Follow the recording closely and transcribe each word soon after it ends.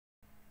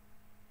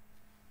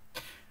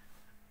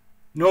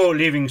No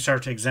Leaving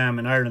Cert exam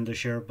in Ireland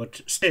this year,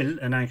 but still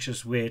an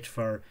anxious wait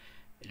for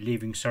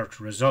Leaving Cert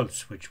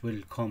results, which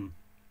will come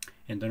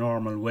in the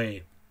normal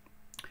way,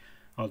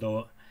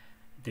 although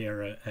they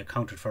are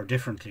accounted for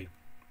differently.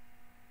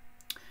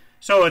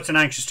 So it's an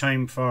anxious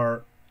time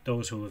for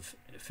those who have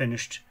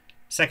finished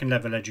second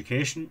level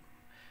education,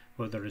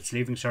 whether it's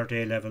Leaving Cert,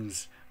 A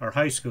levels or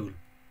high school.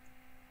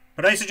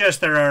 But I suggest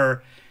there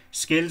are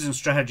skills and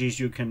strategies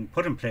you can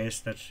put in place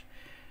that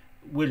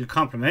will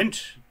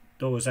complement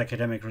those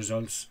academic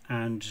results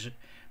and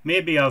may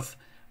be of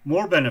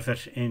more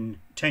benefit in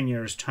 10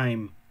 years'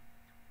 time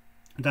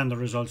than the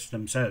results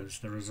themselves,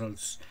 the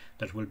results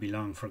that will be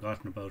long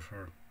forgotten about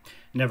or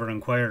never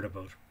inquired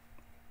about.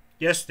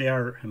 Yes, they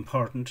are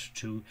important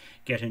to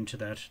get into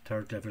that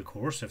third level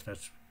course if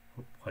that's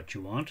what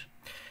you want,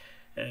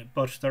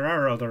 but there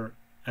are other,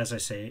 as I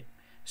say,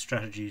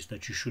 strategies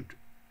that you should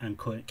and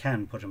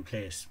can put in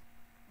place.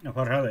 Now,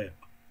 what are they?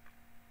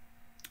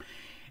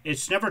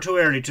 It's never too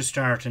early to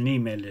start an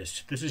email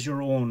list. This is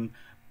your own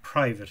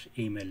private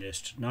email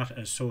list, not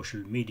a social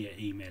media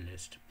email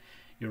list.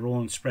 Your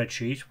own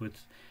spreadsheet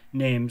with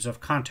names of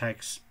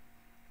contacts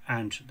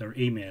and their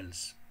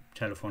emails,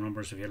 telephone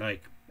numbers if you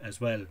like, as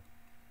well.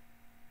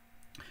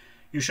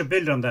 You should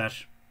build on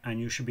that, and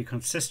you should be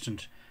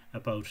consistent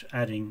about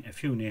adding a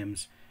few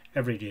names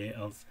every day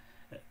of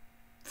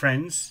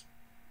friends,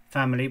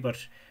 family,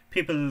 but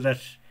people that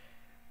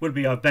will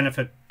be of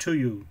benefit to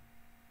you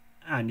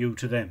and you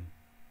to them.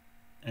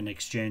 An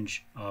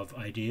exchange of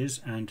ideas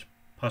and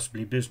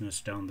possibly business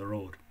down the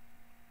road.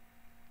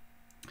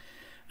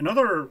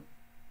 Another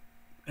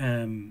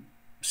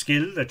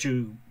skill that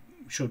you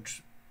should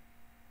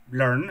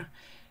learn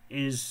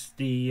is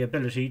the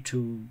ability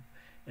to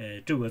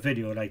do a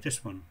video like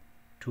this one,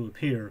 to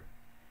appear,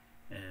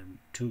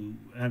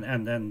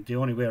 and then the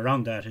only way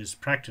around that is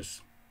practice,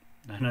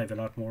 and I have a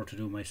lot more to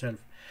do myself.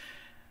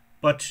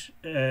 But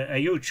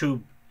a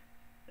YouTube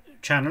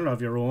channel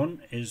of your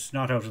own is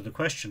not out of the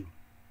question.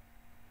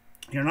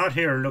 You're not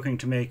here looking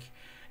to make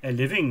a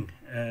living,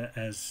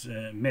 as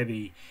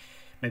maybe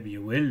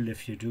you will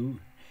if you do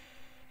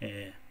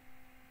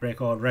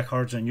break all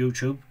records on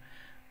YouTube,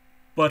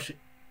 but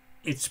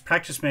it's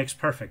practice makes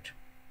perfect,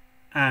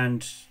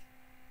 and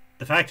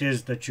the fact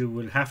is that you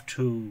will have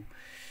to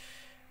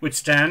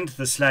withstand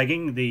the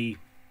slagging, the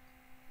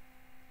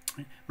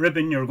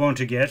ribbon you're going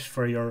to get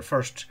for your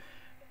first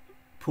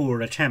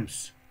poor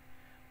attempts,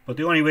 but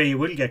the only way you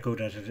will get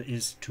good at it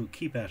is to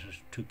keep at it,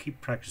 to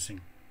keep practicing.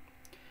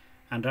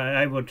 And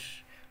I would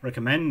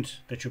recommend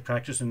that you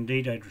practice.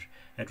 Indeed,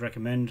 I'd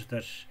recommend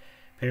that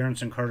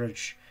parents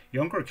encourage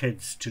younger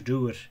kids to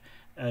do it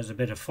as a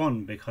bit of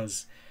fun,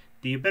 because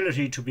the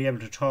ability to be able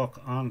to talk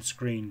on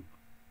screen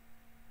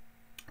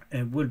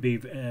will be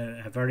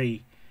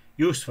very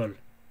useful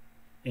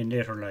in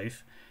later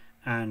life.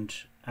 And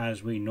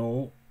as we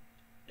know,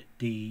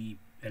 the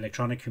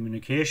electronic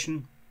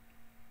communication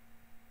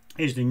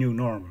is the new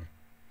normal,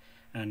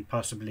 and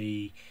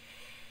possibly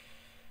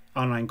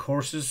online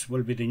courses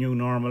will be the new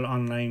normal.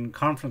 Online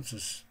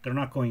conferences, they're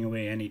not going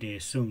away any day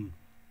soon.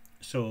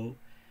 So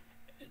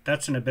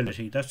that's an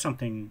ability, that's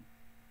something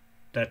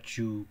that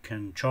you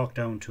can chalk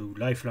down to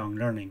lifelong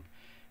learning.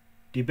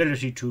 The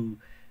ability to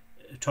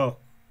talk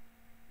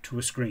to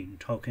a screen,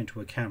 talk into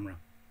a camera.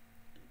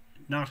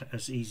 Not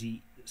as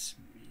easy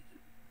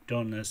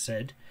done as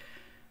said,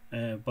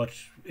 but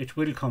it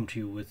will come to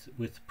you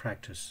with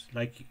practice.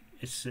 Like,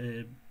 it's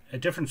a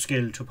different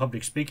skill to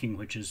public speaking,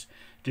 which is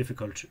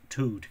difficult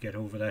too, to get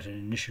over that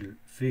initial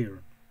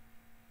fear.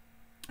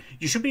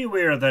 You should be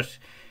aware that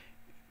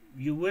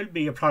you will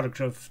be a product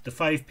of the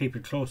 5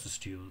 people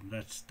closest to you.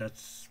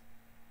 That's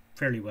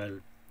fairly well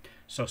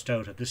sussed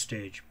out at this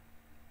stage.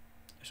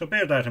 So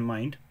bear that in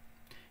mind.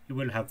 You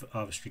will have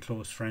obviously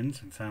close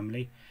friends and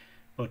family,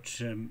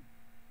 but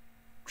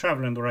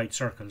travel in the right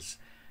circles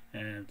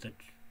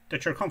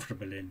that you're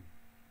comfortable in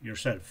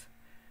yourself.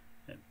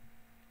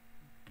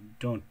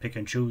 Don't pick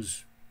and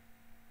choose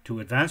to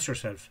advance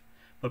yourself,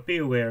 but be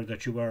aware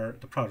that you are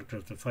the product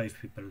of the 5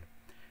 people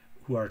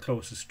who are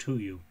closest to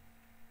you.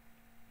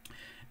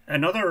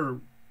 Another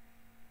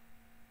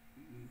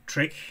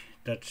trick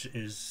that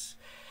is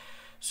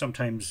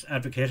sometimes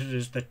advocated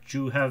is that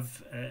you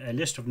have a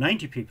list of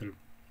 90 people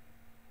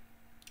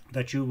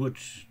that you would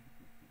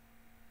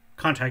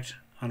contact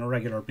on a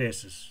regular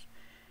basis,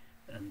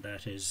 and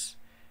that is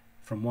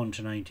from 1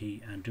 to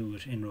 90, and do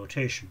it in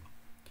rotation.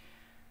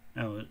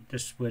 Now,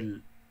 this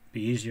will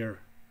be easier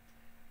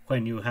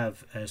when you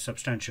have a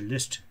substantial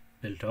list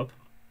built up,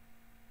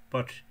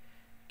 but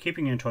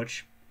keeping in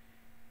touch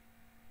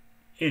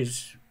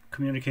is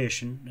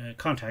communication.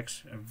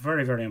 Contacts are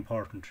very, very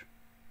important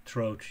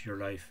throughout your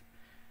life,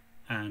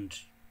 and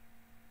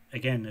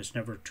again, it's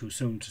never too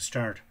soon to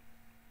start.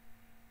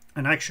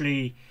 And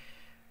actually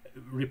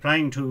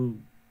replying to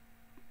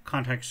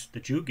contacts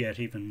that you get,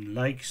 even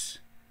likes,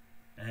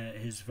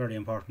 is very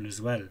important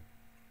as well.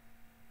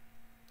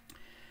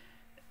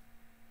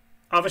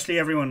 Obviously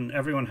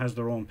everyone has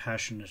their own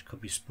passion. It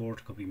could be sport,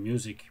 it could be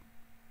music,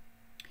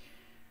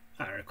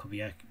 or it could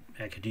be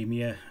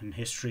academia and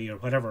history or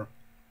whatever.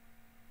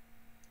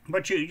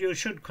 But you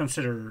should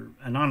consider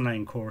an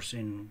online course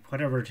in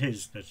whatever it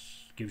is that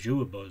gives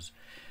you a buzz.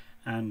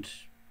 And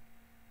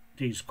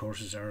these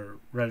courses are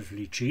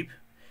relatively cheap.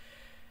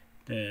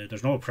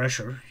 There's no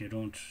pressure. You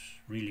don't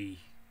really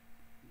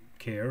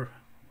care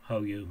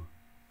whether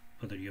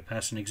you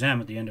pass an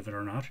exam at the end of it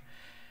or not.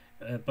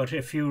 But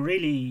if you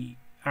really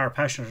are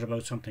passionate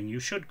about something, you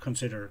should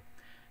consider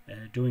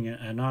doing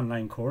an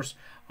online course,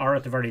 or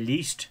at the very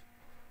least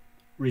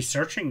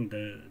researching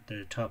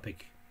the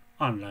topic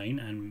online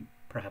and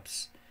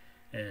perhaps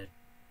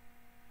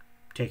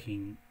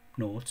taking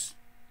notes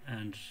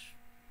and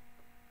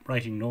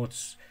writing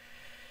notes.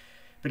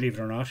 Believe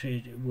it or not,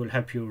 it will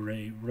help you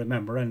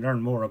remember and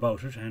learn more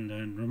about it, and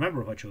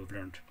remember what you have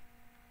learned.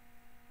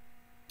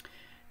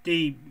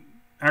 The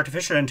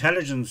artificial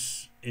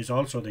intelligence is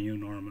also the new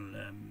normal.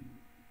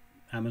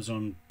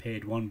 Amazon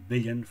paid $1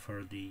 billion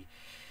for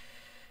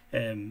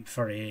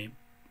a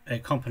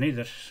company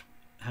that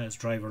has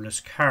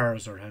driverless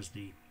cars, or has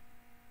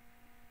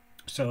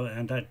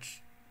and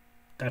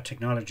that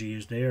technology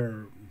is there.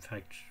 In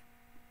fact,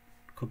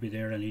 could be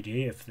there any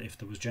day if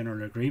there was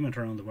general agreement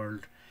around the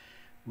world.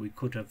 We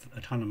could have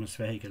autonomous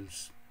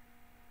vehicles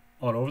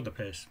all over the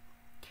place.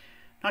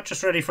 Not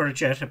just ready for it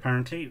yet,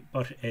 apparently,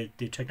 but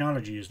the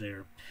technology is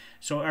there.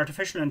 So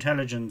artificial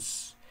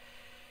intelligence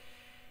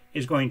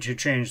is going to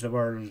change the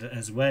world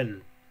as well.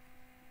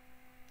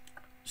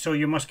 So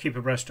you must keep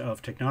abreast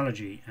of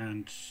technology,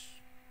 and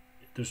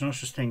there's no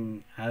such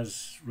thing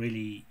as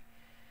really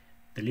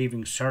the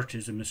Leaving Cert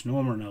is a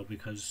misnomer now,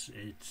 because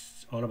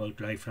it's all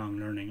about lifelong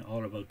learning,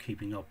 all about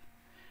keeping up.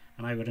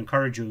 And I would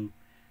encourage you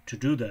to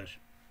do that.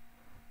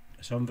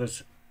 Some of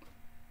us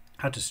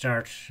had to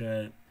start,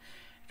 it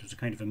was a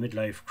kind of a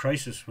midlife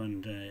crisis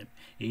when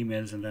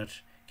emails and that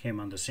came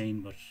on the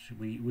scene, but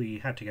we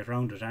had to get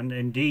around it. And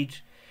indeed,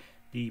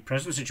 the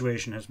present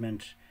situation has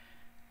meant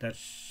that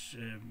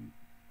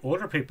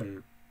older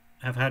people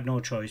have had no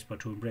choice but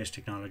to embrace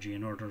technology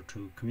in order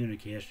to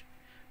communicate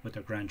with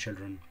their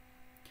grandchildren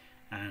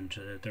and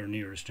their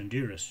nearest and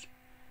dearest.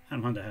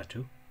 And when they had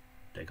to,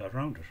 they got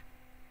around it.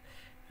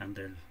 And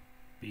they'll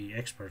be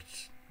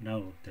experts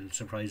now. They'll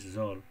surprise us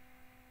all.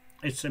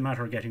 It's a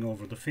matter of getting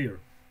over the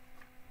fear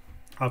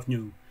of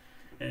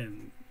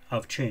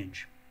of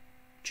change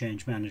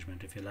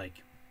management, if you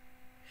like.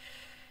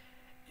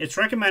 It's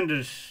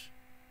recommended,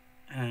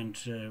 and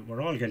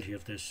we're all guilty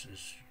of this,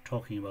 is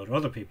talking about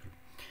other people.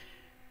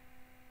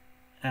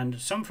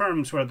 And some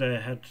firms where they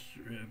had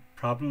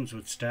problems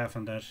with staff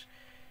and that,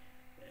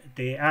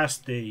 they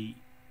asked the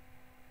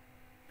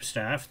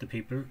staff, the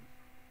people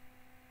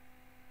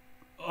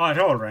at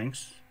all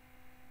ranks,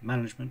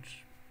 management,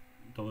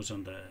 those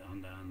on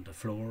the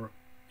floor,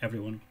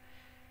 everyone,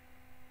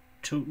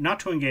 not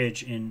to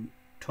engage in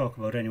talk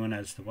about anyone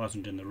else that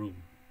wasn't in the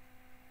room,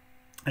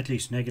 at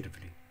least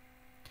negatively.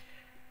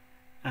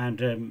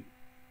 And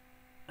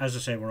as I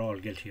say, we're all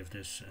guilty of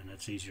this, and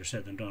it's easier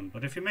said than done.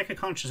 But if you make a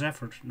conscious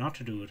effort not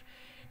to do it,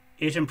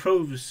 it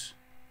improves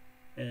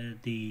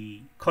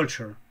the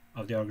culture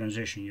of the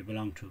organisation you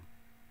belong to,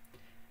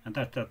 and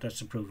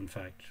that's a proven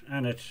fact,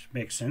 and it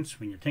makes sense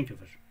when you think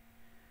of it.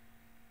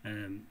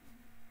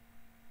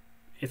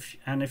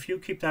 If you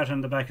keep that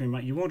in the back of your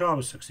mind, you won't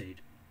always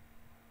succeed.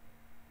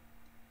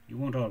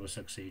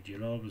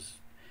 You'll always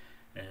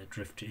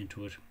drift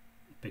into it,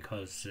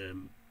 because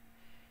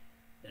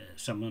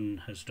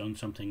someone has done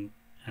something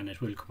and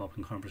it will come up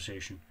in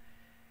conversation.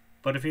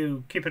 But if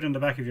you keep it in the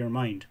back of your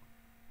mind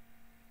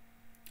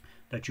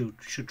that you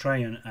should try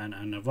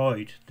and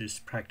avoid this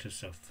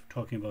practice of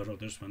talking about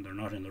others when they're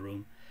not in the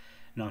room,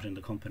 not in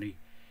the company,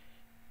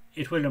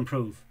 it will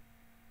improve.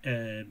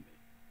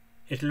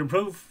 It'll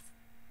improve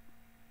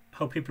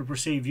how people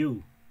perceive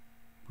you,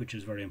 which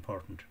is very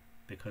important,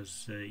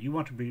 because you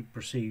want to be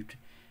perceived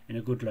in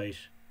a good light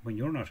when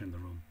you're not in the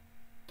room.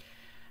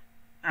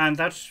 And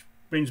that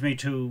brings me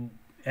to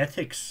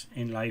ethics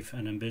in life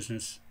and in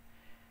business,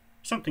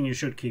 something you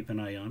should keep an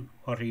eye on.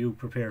 What are you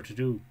prepared to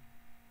do?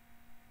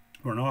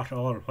 We're not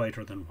all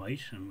whiter than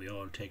white, and we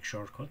all take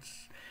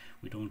shortcuts.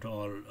 We don't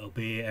all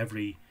obey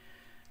every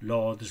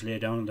law that's laid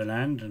down in the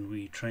land, and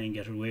we try and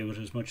get away with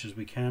as much as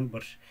we can,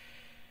 but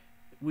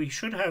we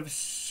should have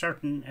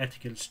certain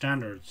ethical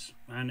standards.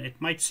 And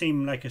it might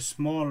seem like a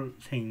small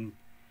thing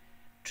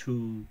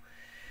to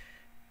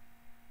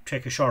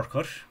take a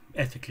shortcut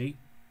ethically,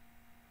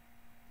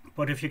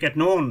 but if you get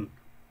known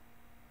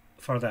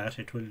for that,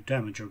 it will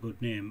damage your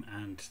good name,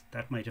 and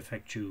that might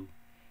affect you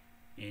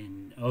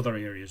in other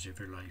areas of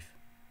your life.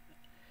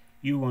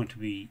 You want to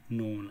be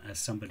known as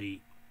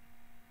somebody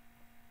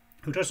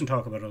who doesn't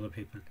talk about other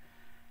people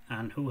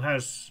and who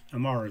has a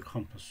moral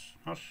compass,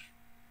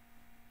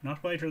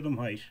 not whiter than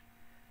white,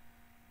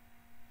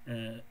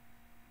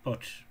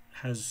 but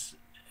has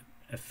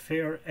a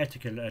fair,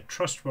 ethical, a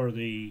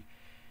trustworthy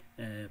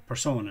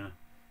persona,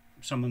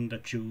 someone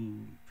that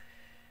you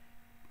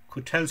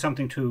could tell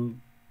something to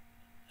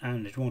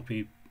and it won't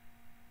be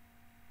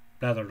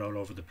blathered all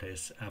over the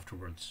place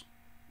afterwards.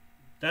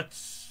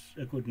 That's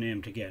a good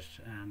name to get,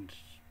 and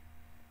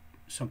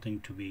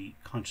something to be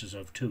conscious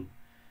of too.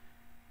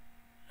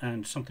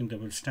 and something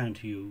that will stand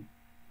to you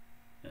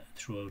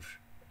throughout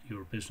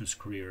your business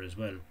career as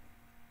well.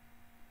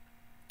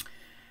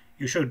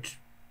 You should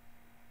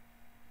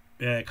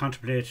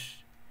contemplate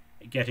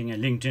getting a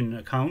LinkedIn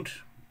account,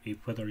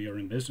 whether you're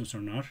in business or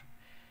not.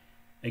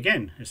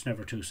 Again, it's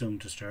never too soon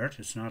to start.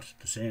 It's not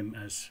the same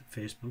as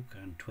Facebook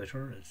and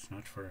Twitter. It's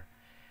not for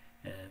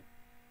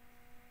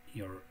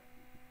your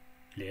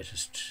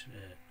latest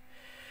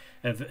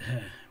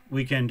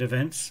weekend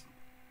events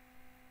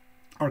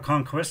or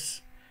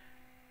conquests,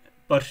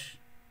 but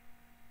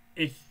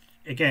it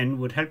again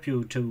would help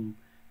you to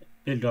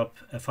build up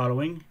a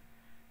following,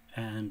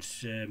 and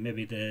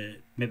maybe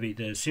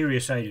the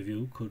serious side of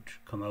you could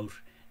come out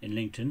in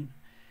LinkedIn.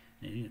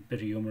 A bit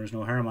of humour is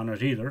no harm on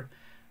it either,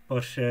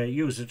 but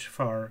use it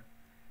for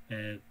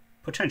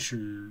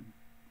potential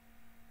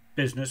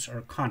business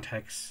or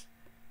contacts.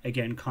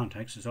 Again,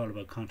 contacts is all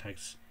about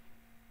contacts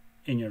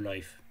in your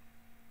life,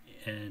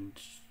 and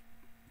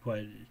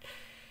while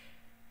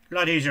a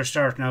lot easier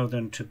start now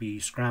than to be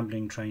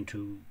scrambling trying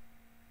to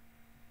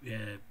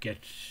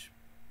get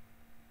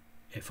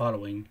a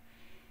following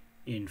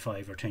in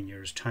 5 or 10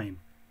 years time.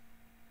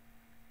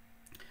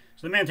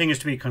 So the main thing is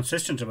to be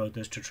consistent about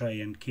this, to try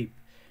and keep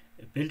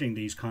building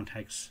these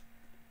contacts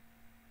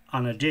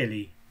on a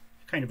daily,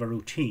 kind of a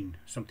routine,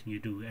 something you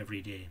do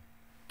every day.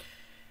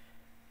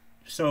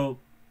 So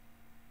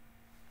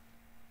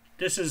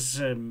this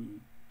is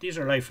these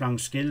are lifelong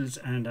skills,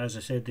 and as I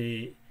said,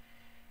 they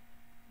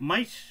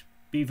might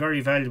be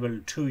very valuable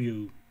to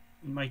you.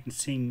 It mightn't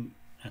seem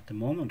at the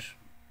moment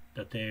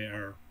that they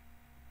are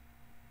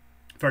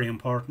very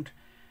important,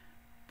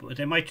 but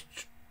they might.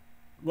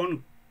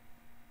 One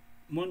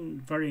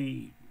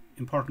very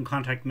important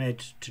contact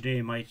made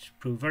today might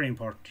prove very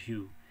important to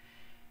you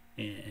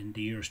in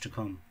the years to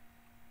come,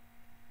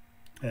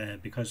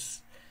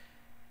 because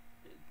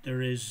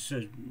there is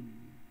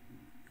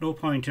no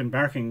point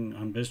embarking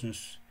on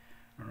business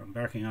or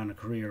embarking on a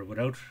career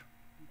without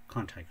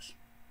contacts.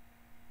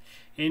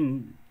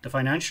 In the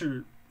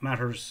financial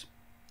matters,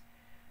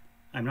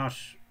 I'm not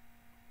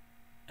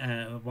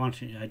I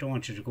don't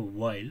want you to go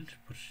wild,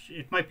 but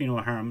it might be no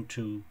harm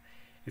to,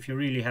 if you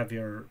really have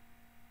your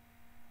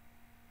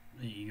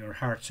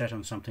heart set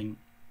on something,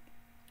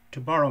 to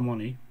borrow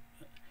money,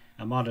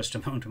 a modest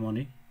amount of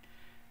money,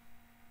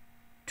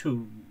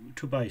 to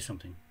buy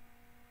something.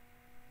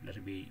 Let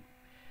it be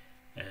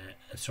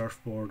a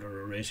surfboard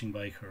or a racing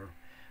bike or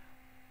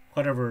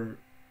whatever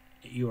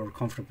you are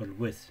comfortable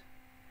with.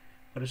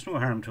 But it's no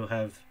harm to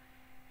have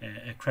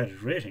a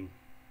credit rating.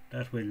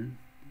 That will,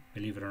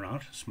 believe it or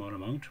not, a small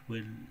amount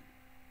will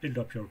build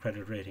up your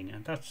credit rating,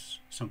 and that's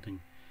something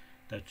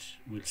that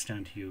will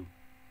stand to you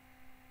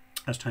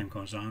as time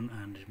goes on,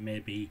 and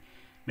maybe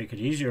make it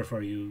easier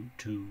for you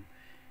to,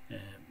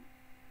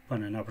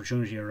 when an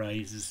opportunity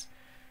arises,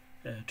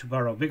 to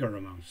borrow bigger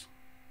amounts.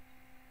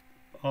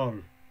 All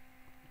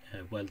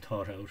well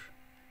thought out,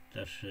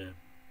 that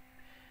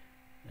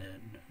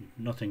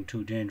nothing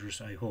too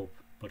dangerous, I hope,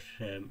 but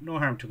no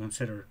harm to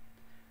consider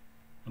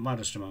a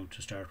modest amount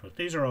to start with.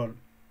 These are all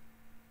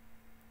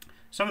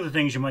some of the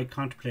things you might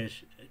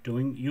contemplate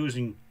doing,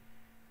 using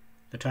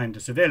the time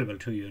that's available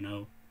to you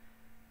now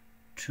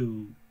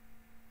to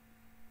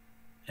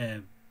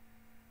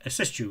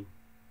assist you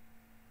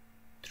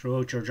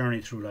throughout your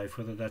journey through life,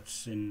 whether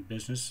that's in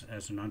business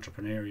as an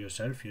entrepreneur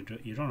yourself. You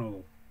don't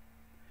know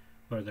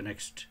where the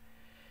next.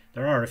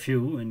 There are a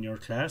few in your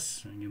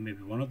class, and you may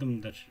be one of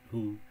them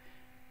who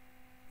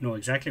know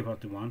exactly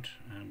what they want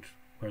and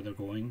where they're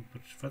going.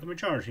 But for the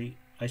majority,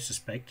 I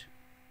suspect,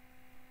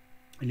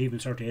 Leaving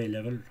Cert A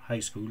level, high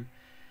school,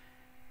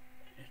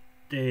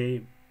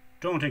 they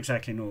don't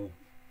exactly know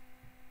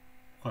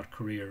what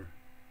career,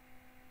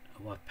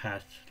 what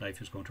path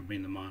life is going to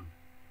bring them on.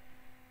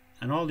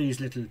 And all these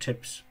little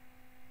tips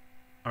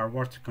are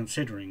worth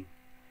considering,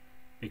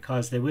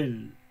 because they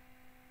will,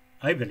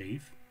 I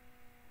believe,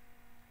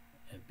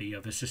 be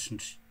of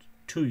assistance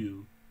to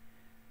you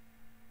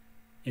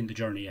in the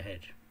journey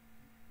ahead,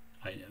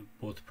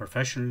 both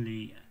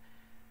professionally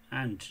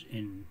and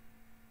in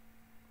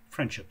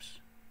friendships.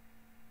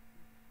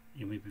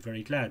 You may be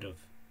very glad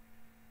of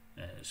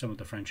some of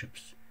the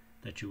friendships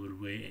that you will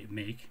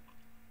make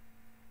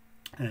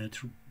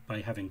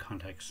by having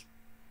contacts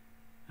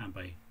and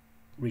by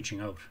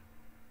reaching out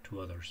to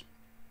others.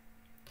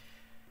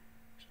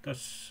 So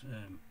that's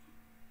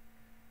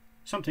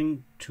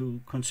something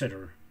to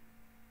consider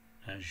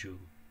as you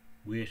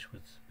wait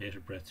with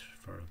bated breath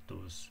for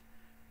those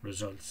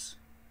results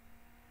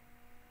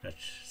that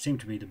seem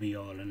to be the be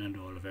all and end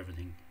all of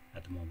everything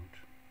at the moment.